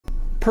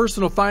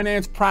Personal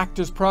finance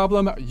practice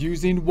problem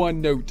using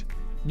OneNote.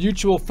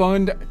 Mutual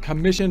fund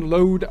commission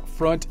load,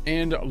 front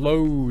end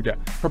load.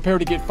 Prepare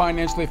to get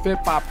financially fit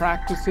by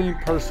practicing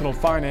personal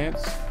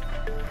finance.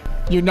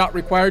 You're not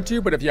required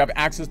to, but if you have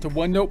access to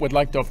OneNote, would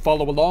like to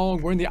follow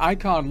along, we're in the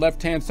icon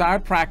left-hand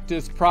side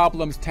practice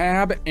problems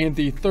tab and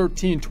the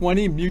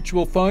 1320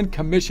 mutual fund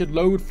commission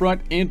load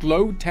front end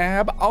load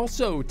tab.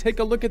 Also, take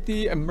a look at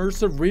the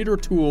immersive reader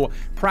tool.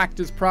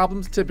 Practice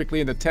problems typically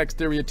in the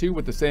text area too,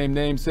 with the same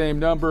name, same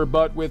number,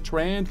 but with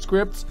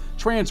transcripts.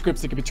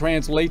 Transcripts that can be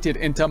translated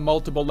into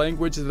multiple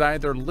languages that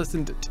either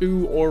listened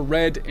to or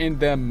read in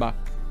them.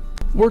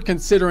 We're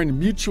considering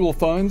mutual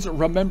funds,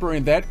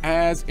 remembering that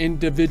as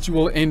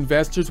individual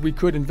investors, we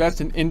could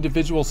invest in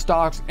individual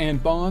stocks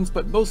and bonds,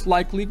 but most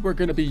likely we're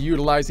going to be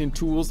utilizing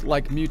tools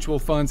like mutual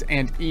funds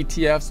and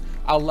ETFs,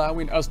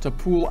 allowing us to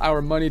pool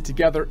our money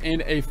together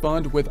in a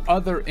fund with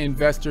other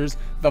investors,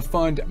 the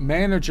fund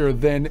manager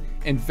then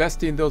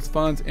investing those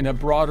funds in a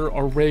broader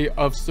array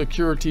of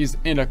securities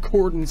in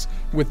accordance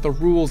with the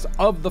rules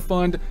of the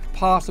fund,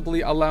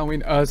 possibly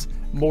allowing us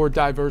more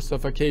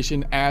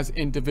diversification as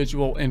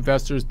individual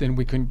investors than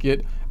we can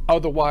get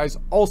otherwise.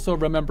 Also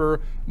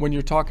remember, when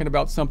you're talking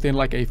about something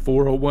like a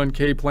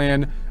 401k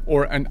plan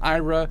or an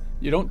IRA,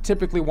 you don't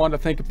typically want to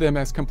think of them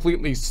as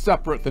completely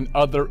separate than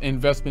other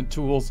investment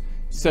tools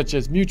such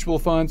as mutual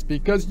funds,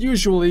 because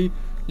usually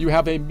you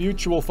have a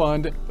mutual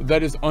fund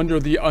that is under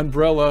the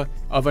umbrella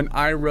of an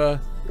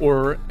IRA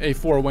or a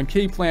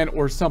 401k plan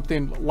or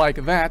something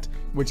like that,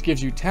 which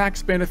gives you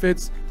tax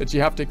benefits that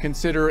you have to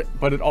consider,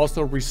 but it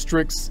also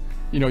restricts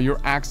your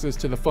access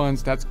to the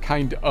funds. That's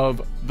kind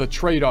of the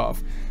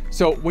trade-off.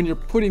 So when you're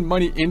putting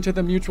money into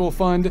the mutual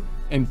fund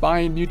and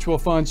buying mutual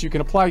funds, you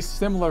can apply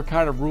similar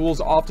kind of rules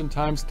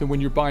oftentimes to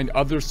when you're buying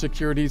other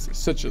securities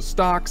such as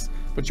stocks,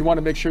 but you want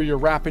to make sure you're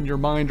wrapping your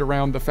mind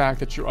around the fact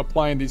that you're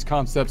applying these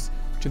concepts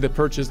to the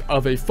purchase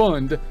of a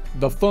fund,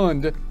 the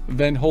fund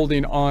then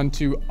holding on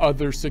to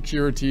other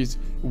securities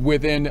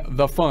within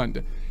the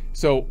fund.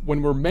 So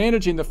when we're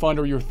managing the fund,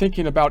 or you're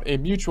thinking about a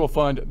mutual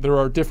fund, there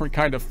are different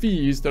kind of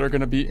fees that are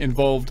going to be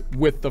involved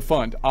with the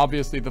fund.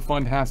 Obviously, the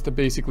fund has to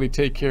basically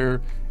take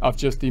care of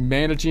just the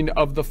managing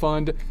of the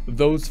fund.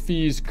 Those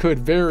fees could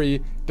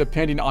vary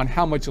depending on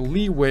how much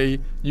leeway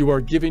you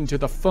are giving to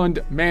the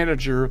fund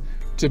manager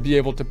to be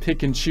able to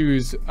pick and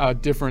choose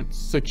different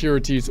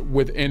securities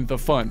within the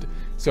fund.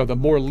 So the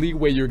more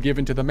leeway you're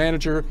given to the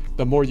manager,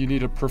 the more you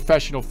need a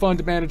professional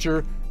fund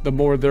manager, the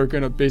more they're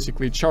going to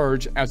basically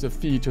charge as a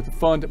fee to the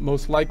fund,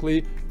 most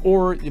likely.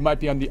 Or you might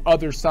be on the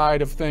other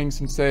side of things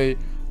and say,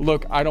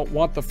 look, I don't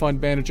want the fund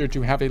manager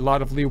to have a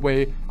lot of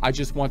leeway. I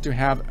just want to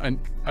have an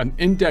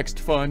indexed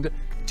fund,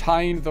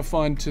 tying the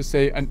fund to,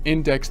 say, an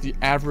index, the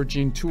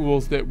averaging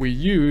tools that we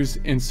use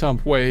in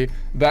some way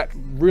that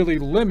really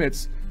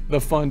limits the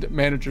fund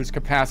manager's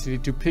capacity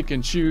to pick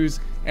and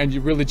choose, and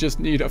you really just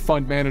need a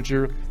fund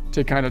manager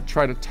to kind of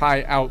try to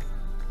tie out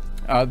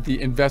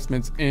the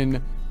investments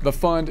in the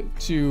fund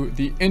to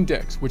the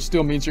index, which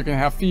still means you're going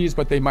to have fees,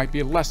 but they might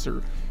be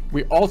lesser.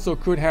 We also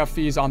could have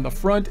fees on the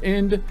front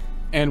end,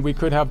 and we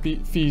could have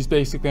fees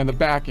basically on the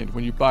back end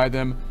when you buy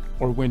them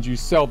or when you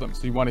sell them.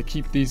 So you want to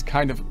keep these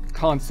kind of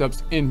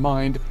concepts in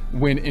mind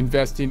when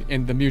investing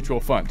in the mutual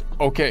fund.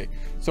 Okay,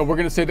 so we're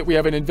going to say that we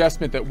have an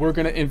investment that we're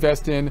going to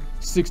invest in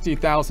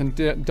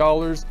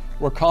 $60,000.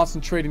 We're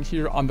concentrating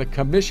here on the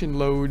commission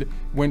load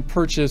when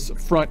purchase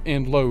front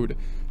end load.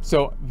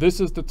 So this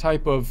is the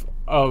type of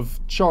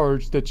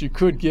charge that you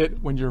could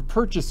get when you're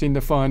purchasing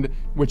the fund,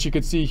 which you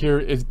can see here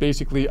is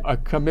basically a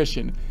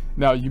commission.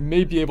 Now, you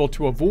may be able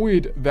to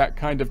avoid that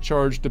kind of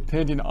charge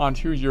depending on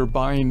who you're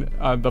buying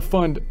the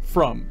fund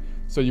from.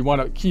 So you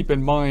want to keep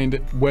in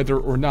mind whether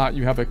or not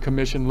you have a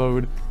commission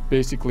load.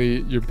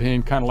 Basically, you're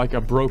paying kind of like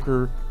a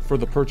broker for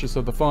the purchase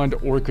of the fund,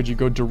 or could you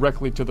go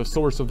directly to the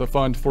source of the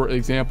fund, for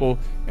example,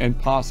 and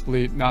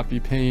possibly not be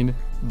paying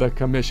the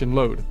commission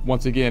load.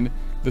 Once again,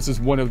 this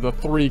is one of the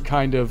three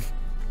kind of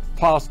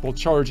possible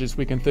charges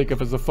we can think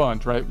of as a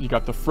fund, right? You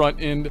got the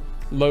front end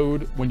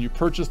load when you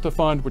purchase the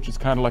fund, which is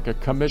kind of like a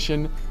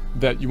commission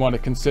that you want to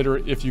consider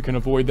if you can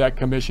avoid that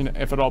commission,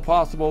 if at all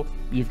possible.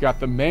 You've got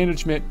the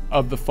management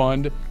of the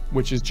fund,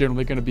 which is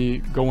generally going to be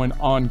going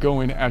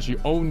ongoing as you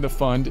own the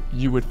fund,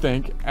 you would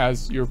think,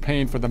 as you're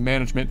paying for the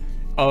management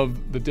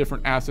of the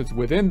different assets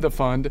within the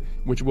fund,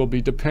 which will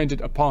be dependent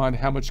upon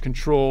how much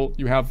control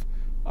you have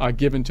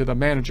given to the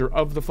manager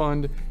of the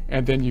fund.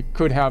 And then you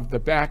could have the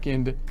back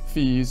end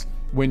fees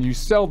when you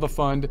sell the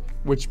fund,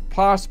 which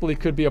possibly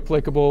could be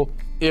applicable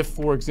if,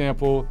 for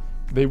example,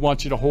 they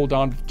want you to hold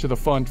on to the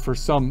fund for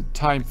some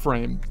time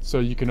frame. So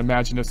you can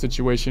imagine a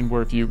situation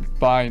where if you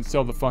buy and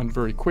sell the fund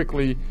very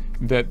quickly,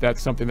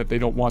 that's something that they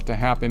don't want to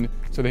happen,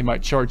 so they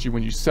might charge you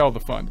when you sell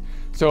the fund.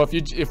 So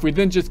if we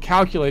then just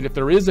calculate if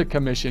there is a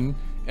commission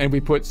and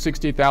we put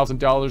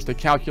 $60,000, the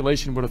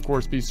calculation would of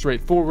course be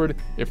straightforward.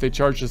 If they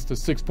charge us the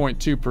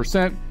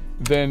 6.2%,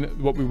 then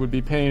what we would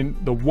be paying,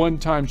 the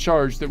one-time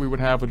charge that we would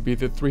have would be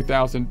the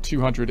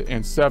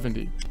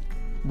 $3,270,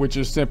 which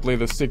is simply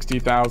the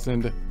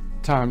 60,000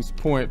 times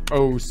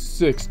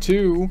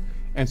 0.062,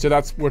 And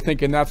so we're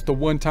thinking that's the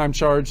one-time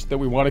charge that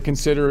we want to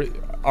consider.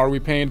 Are we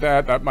paying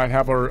that? That might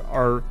have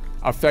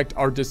affect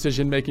our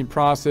decision-making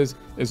process.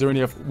 Is there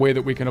any way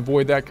that we can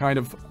avoid that kind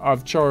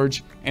of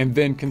charge? And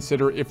then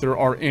consider if there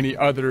are any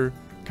other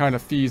kind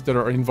of fees that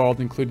are involved,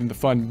 including the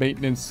fund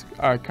maintenance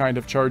kind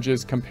of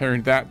charges,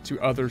 comparing that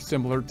to other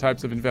similar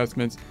types of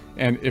investments,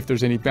 and if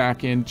there's any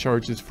back-end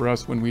charges for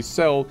us when we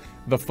sell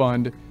the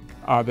fund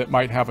that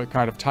might have a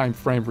kind of time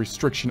frame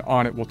restriction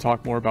on it. We'll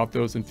talk more about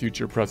those in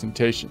future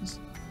presentations.